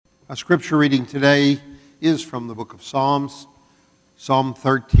Our scripture reading today is from the book of Psalms, Psalm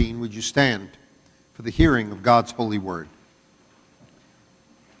 13. Would you stand for the hearing of God's holy word?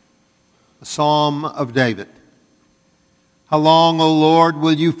 A psalm of David. How long, O Lord,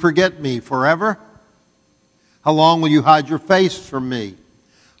 will you forget me forever? How long will you hide your face from me?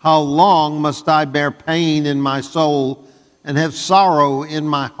 How long must I bear pain in my soul and have sorrow in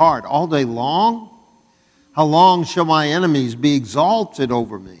my heart all day long? How long shall my enemies be exalted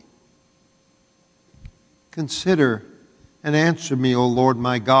over me? Consider and answer me, O Lord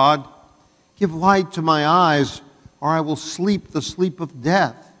my God. Give light to my eyes, or I will sleep the sleep of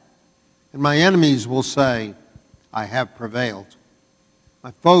death. And my enemies will say, I have prevailed.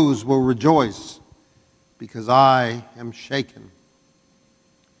 My foes will rejoice, because I am shaken.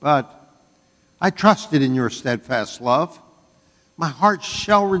 But I trusted in your steadfast love. My heart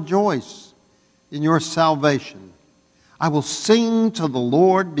shall rejoice in your salvation. I will sing to the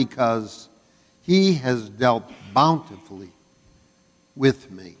Lord because he has dealt bountifully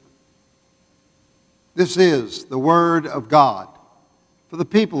with me. This is the word of God for the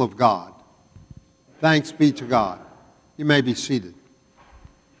people of God. Thanks be to God. You may be seated.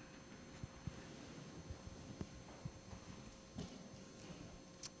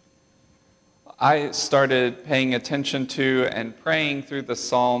 I started paying attention to and praying through the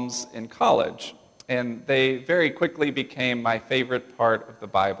Psalms in college, and they very quickly became my favorite part of the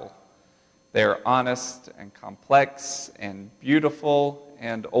Bible. They're honest and complex and beautiful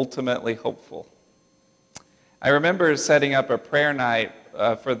and ultimately hopeful. I remember setting up a prayer night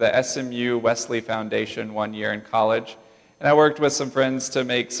for the SMU Wesley Foundation one year in college, and I worked with some friends to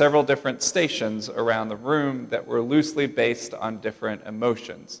make several different stations around the room that were loosely based on different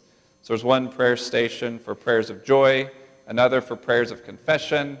emotions. So there's one prayer station for prayers of joy, another for prayers of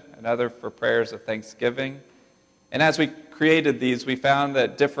confession, another for prayers of thanksgiving. And as we created these, we found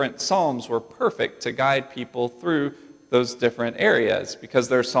that different psalms were perfect to guide people through those different areas because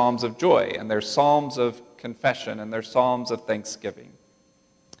they're psalms of joy, and they're psalms of confession, and they're psalms of thanksgiving.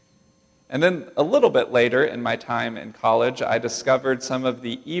 And then a little bit later in my time in college, I discovered some of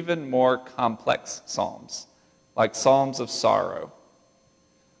the even more complex psalms, like psalms of sorrow.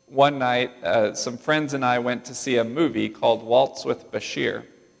 One night, some friends and I went to see a movie called Waltz with Bashir.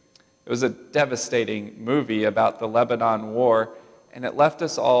 It was a devastating movie about the Lebanon War, and it left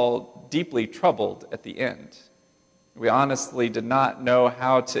us all deeply troubled at the end. We honestly did not know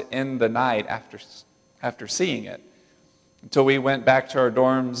how to end the night after seeing it, until we went back to our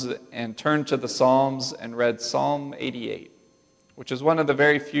dorms and turned to the Psalms and read Psalm 88, which is one of the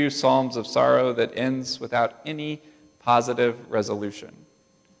very few psalms of sorrow that ends without any positive resolution.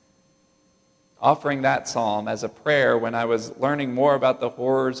 Offering that psalm as a prayer when I was learning more about the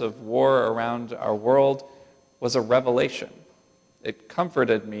horrors of war around our world was a revelation. It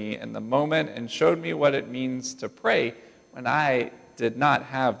comforted me in the moment and showed me what it means to pray when I did not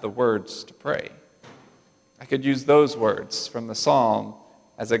have the words to pray. I could use those words from the psalm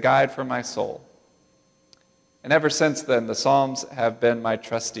as a guide for my soul. And ever since then, the Psalms have been my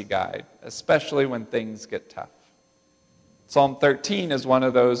trusty guide, especially when things get tough. Psalm 13 is one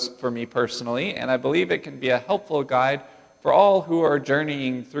of those for me personally, and I believe it can be a helpful guide for all who are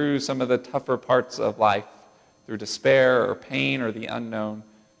journeying through some of the tougher parts of life, through despair or pain or the unknown,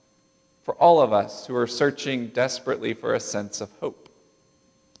 for all of us who are searching desperately for a sense of hope.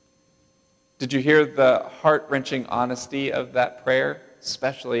 Did you hear the heart-wrenching honesty of that prayer,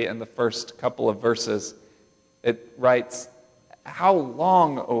 especially in the first couple of verses? It writes, "How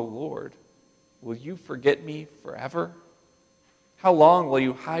long, O Lord, will you forget me forever? How long will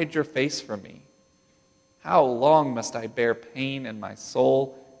you hide your face from me? How long must I bear pain in my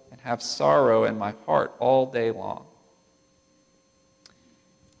soul and have sorrow in my heart all day long?"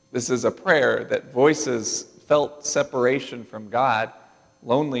 This is a prayer that voices felt separation from God,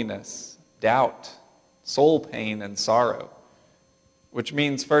 loneliness, doubt, soul pain, and sorrow. Which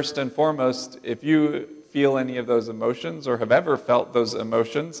means, first and foremost, if you feel any of those emotions or have ever felt those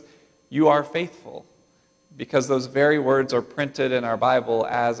emotions, you are faithful, because those very words are printed in our Bible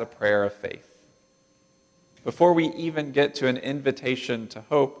as a prayer of faith. Before we even get to an invitation to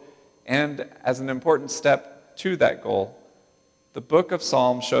hope, and as an important step to that goal, the book of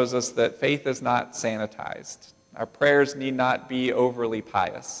Psalms shows us that faith is not sanitized. Our prayers need not be overly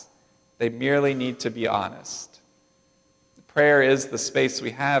pious. They merely need to be honest. Prayer is the space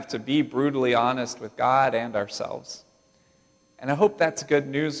we have to be brutally honest with God and ourselves. And I hope that's good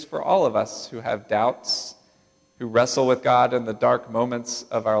news for all of us who have doubts, who wrestle with God in the dark moments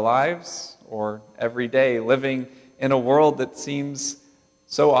of our lives, or every day living in a world that seems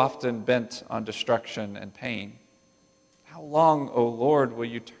so often bent on destruction and pain. How How long, O Lord, will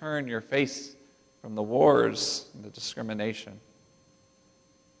you turn your face from the wars and the discrimination?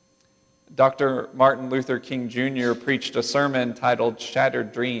 Dr. Martin Luther King Jr. preached a sermon titled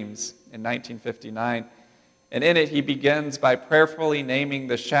Shattered Dreams in 1959, and in it he begins by prayerfully naming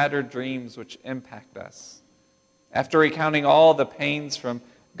the shattered dreams which impact us. After recounting all the pains from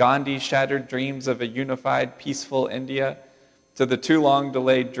Gandhi's shattered dreams of a unified, peaceful India to the too long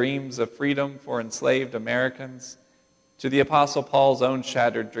delayed dreams of freedom for enslaved Americans, to the Apostle Paul's own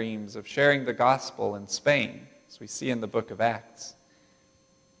shattered dreams of sharing the gospel in Spain, as we see in the book of Acts,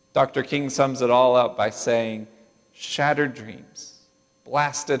 Dr. King sums it all up by saying, shattered dreams,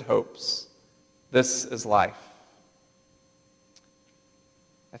 blasted hopes, this is life.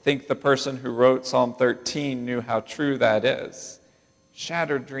 I think the person who wrote Psalm 13 knew how true that is.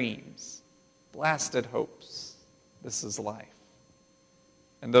 Shattered dreams, blasted hopes, this is life.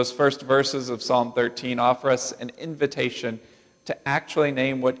 And those first verses of Psalm 13 offer us an invitation to actually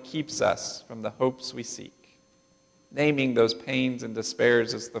name what keeps us from the hopes we seek. Naming those pains and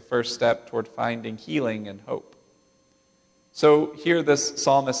despairs is the first step toward finding healing and hope. So hear this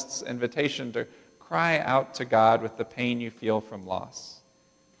psalmist's invitation to cry out to God with the pain you feel from loss,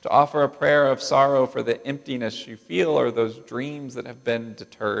 to offer a prayer of sorrow for the emptiness you feel or those dreams that have been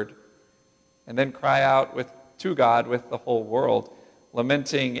deterred, and then cry out to God with the whole world,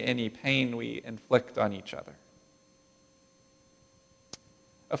 lamenting any pain we inflict on each other.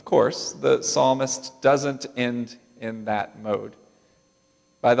 Of course, the psalmist doesn't end in that mode.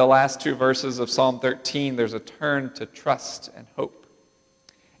 By the last two verses of Psalm 13, there's a turn to trust and hope.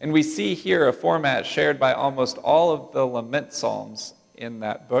 And we see here a format shared by almost all of the lament psalms in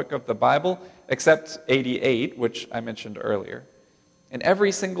that book of the Bible, except 88, which I mentioned earlier. In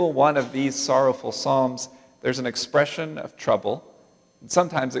every single one of these sorrowful psalms, there's an expression of trouble, and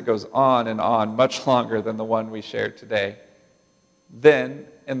sometimes it goes on, much longer than the one we shared today. Then,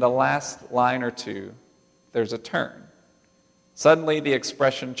 in the last line or two, there's a turn. Suddenly, the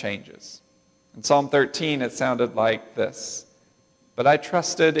expression changes. In Psalm 13, it sounded like this: "But I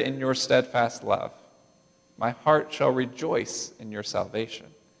trusted in your steadfast love. My heart shall rejoice in your salvation.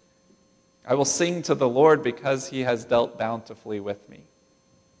 I will sing to the Lord because he has dealt bountifully with me."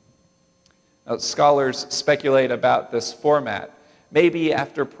 Now, scholars speculate about this format. Maybe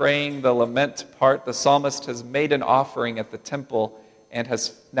after praying the lament part, the psalmist has made an offering at the temple and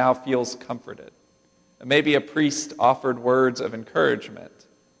now feels comforted. Maybe a priest offered words of encouragement.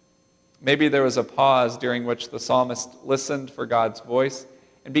 Maybe there was a pause during which the psalmist listened for God's voice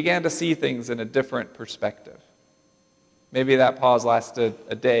and began to see things in a different perspective. Maybe that pause lasted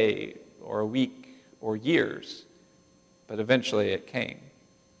a day or a week or years, but eventually it came.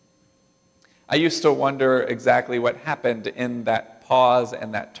 I used to wonder exactly what happened in that pause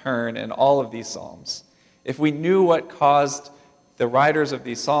and that turn in all of these psalms. If we knew what caused the writers of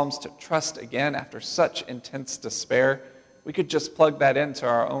these psalms to trust again after such intense despair, we could just plug that into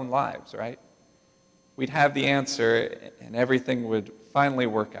our own lives, right? We'd have the answer and everything would finally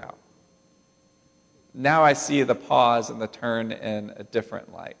work out. Now I see the pause and the turn in a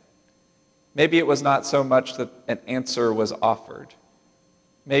different light. Maybe it was not so much that an answer was offered.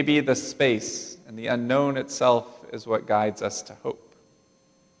 Maybe the space and the unknown itself is what guides us to hope.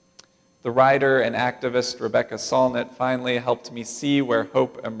 The writer and activist Rebecca Solnit finally helped me see where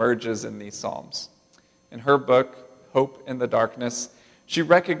hope emerges in these psalms. In her book, Hope in the Darkness, she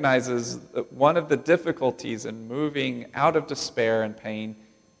recognizes that one of the difficulties in moving out of despair and pain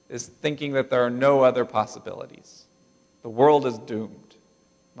is thinking that there are no other possibilities. The world is doomed.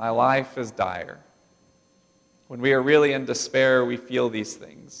 My life is dire. When we are really in despair, we feel these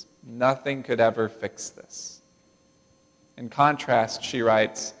things. Nothing could ever fix this. In contrast, she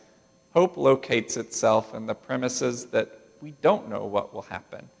writes, hope locates itself in the premises that we don't know what will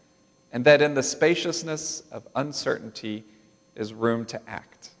happen, and that in the spaciousness of uncertainty is room to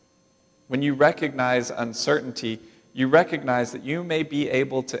act. When you recognize uncertainty, you recognize that you may be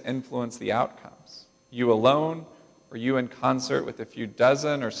able to influence the outcomes. You alone, or you in concert with a few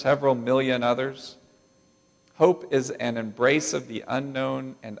dozen or several million others. Hope is an embrace of the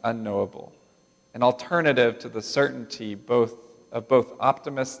unknown and unknowable, an alternative to the certainty of both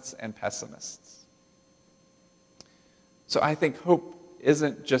optimists and pessimists. So I think hope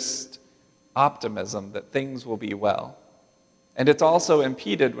isn't just optimism that things will be well. And it's also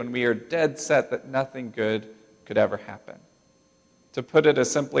impeded when we are dead set that nothing good could ever happen. To put it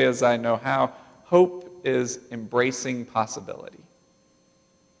as simply as I know how, hope is embracing possibility.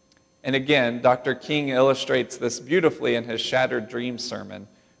 And again, Dr. King illustrates this beautifully in his Shattered Dreams sermon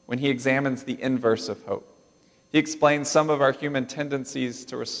when he examines the inverse of hope. He explains some of our human tendencies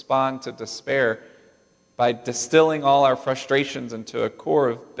to respond to despair by distilling all our frustrations into a core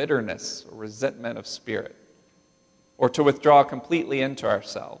of bitterness or resentment of spirit, or to withdraw completely into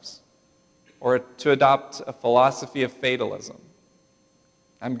ourselves, or to adopt a philosophy of fatalism.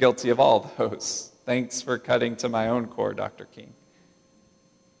 I'm guilty of all those. Thanks for cutting to my own core, Dr. King.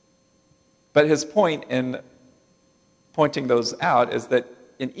 But his point in pointing those out is that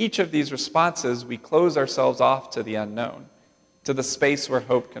in each of these responses, we close ourselves off to the unknown, to the space where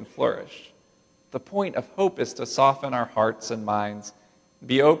hope can flourish. The point of hope is to soften our hearts and minds,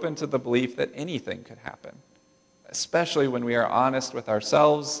 be open to the belief that anything could happen, especially when we are honest with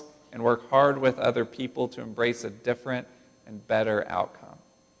ourselves and work hard with other people to embrace a different and better outcome.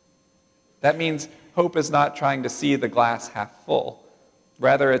 That means hope is not trying to see the glass half full.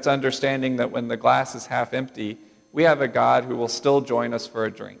 Rather, it's understanding that when the glass is half empty, we have a God who will still join us for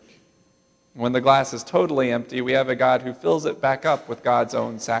a drink. When the glass is totally empty, we have a God who fills it back up with God's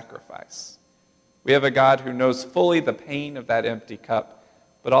own sacrifice. We have a God who knows fully the pain of that empty cup,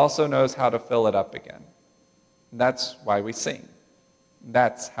 but also knows how to fill it up again. And that's why we sing.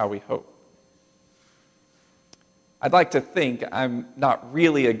 That's how we hope. I'd like to think I'm not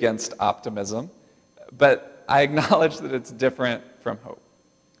really against optimism, but I acknowledge that it's different from hope.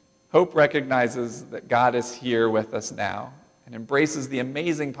 Hope recognizes that God is here with us now and embraces the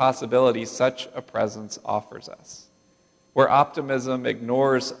amazing possibilities such a presence offers us. Where optimism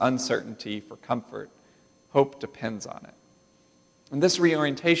ignores uncertainty for comfort, hope depends on it. And this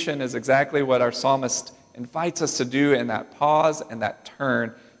reorientation is exactly what our psalmist invites us to do in that pause and that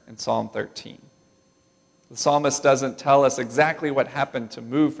turn in Psalm 13. The psalmist doesn't tell us exactly what happened to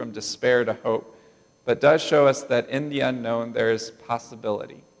move from despair to hope, but does show us that in the unknown there is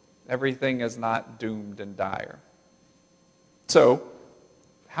possibility. Everything is not doomed and dire. So,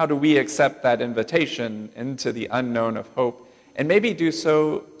 how do we accept that invitation into the unknown of hope, and maybe do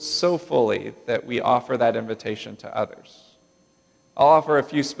so fully that we offer that invitation to others? I'll offer a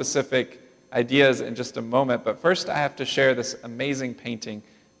few specific ideas in just a moment, but first I have to share this amazing painting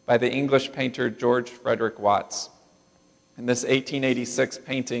by the English painter George Frederick Watts. In this 1886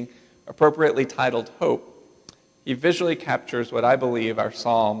 painting, appropriately titled Hope, he visually captures what I believe our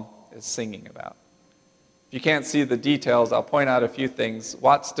psalm is singing about. If you can't see the details, I'll point out a few things.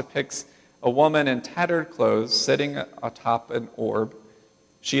 Watts depicts a woman in tattered clothes sitting atop an orb.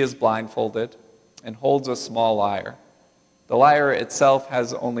 She is blindfolded and holds a small lyre. The lyre itself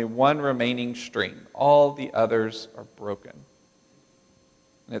has only one remaining string. All the others are broken.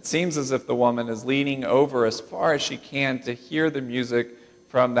 And it seems as if the woman is leaning over as far as she can to hear the music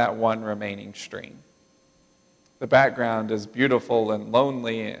from that one remaining string. The background is beautiful and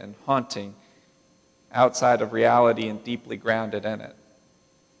lonely and haunting, outside of reality and deeply grounded in it.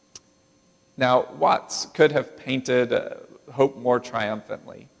 Now, Watts could have painted hope more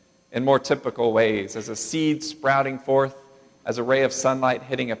triumphantly, in more typical ways, as a seed sprouting forth, as a ray of sunlight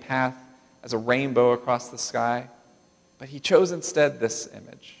hitting a path, as a rainbow across the sky. But he chose instead this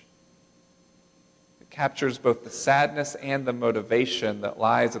image. It captures both the sadness and the motivation that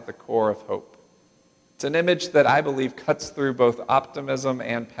lies at the core of hope. It's an image that I believe cuts through both optimism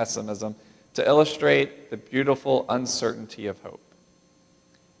and pessimism to illustrate the beautiful uncertainty of hope.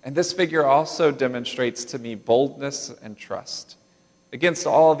 And this figure also demonstrates to me boldness and trust. Against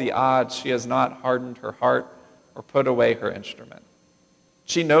all the odds, she has not hardened her heart or put away her instrument.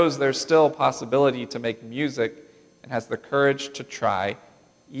 She knows there's still possibility to make music and has the courage to try,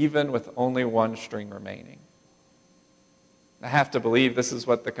 even with only one string remaining. I have to believe this is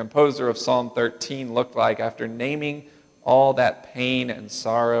what the composer of Psalm 13 looked like after naming all that pain and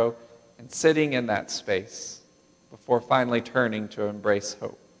sorrow and sitting in that space before finally turning to embrace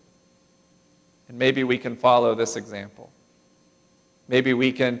hope. And maybe we can follow this example. Maybe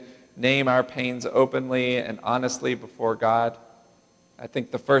we can name our pains openly and honestly before God. I think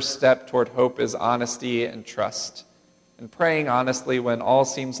the first step toward hope is honesty and trust. And praying honestly when all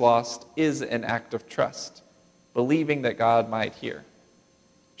seems lost is an act of trust, believing that God might hear.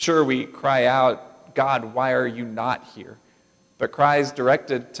 Sure, we cry out, God, why are you not here? But cries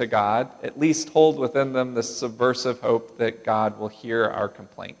directed to God at least hold within them the subversive hope that God will hear our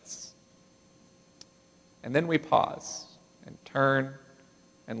complaints. And then we pause and turn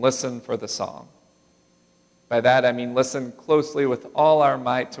and listen for the song. By that I mean listen closely with all our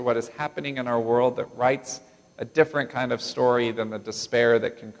might to what is happening in our world that writes a different kind of story than the despair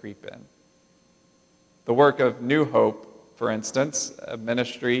that can creep in. The work of New Hope, for instance, a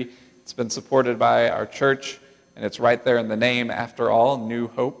ministry that's been supported by our church, and it's right there in the name, after all, New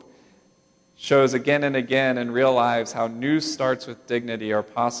Hope, shows again and again in real lives how new starts with dignity are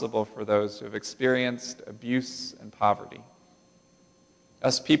possible for those who have experienced abuse and poverty.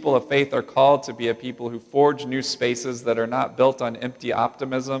 Us people of faith are called to be a people who forge new spaces that are not built on empty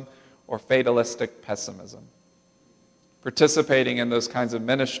optimism or fatalistic pessimism. Participating in those kinds of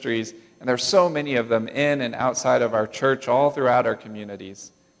ministries, and there's so many of them in and outside of our church, all throughout our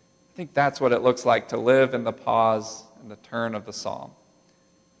communities. I think that's what it looks like to live in the pause and the turn of the psalm.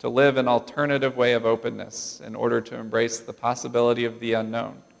 To live an alternative way of openness in order to embrace the possibility of the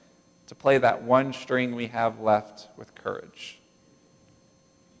unknown. To play that one string we have left with courage.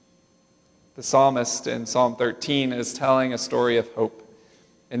 The psalmist in Psalm 13 is telling a story of hope.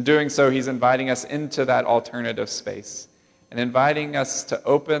 In doing so, he's inviting us into that alternative space and inviting us to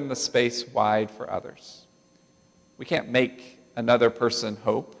open the space wide for others. We can't make another person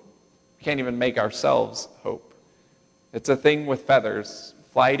hope. We can't even make ourselves hope. It's a thing with feathers,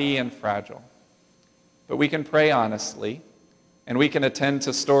 flighty and fragile. But we can pray honestly, and we can attend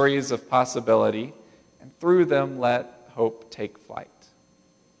to stories of possibility, and through them let hope take flight.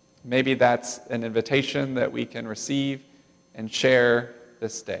 Maybe that's an invitation that we can receive and share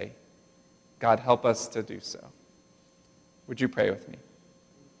this day. God, help us to do so. Would you pray with me?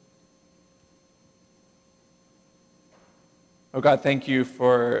 Oh God, thank you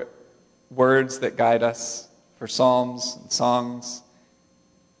for words that guide us, for psalms and songs.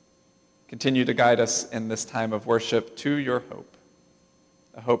 Continue to guide us in this time of worship to your hope.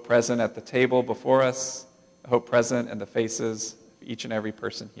 A hope present at the table before us, a hope present in the faces of each and every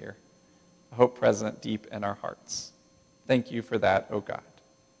person here, a hope present deep in our hearts. Thank you for that, oh God.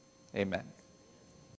 Amen.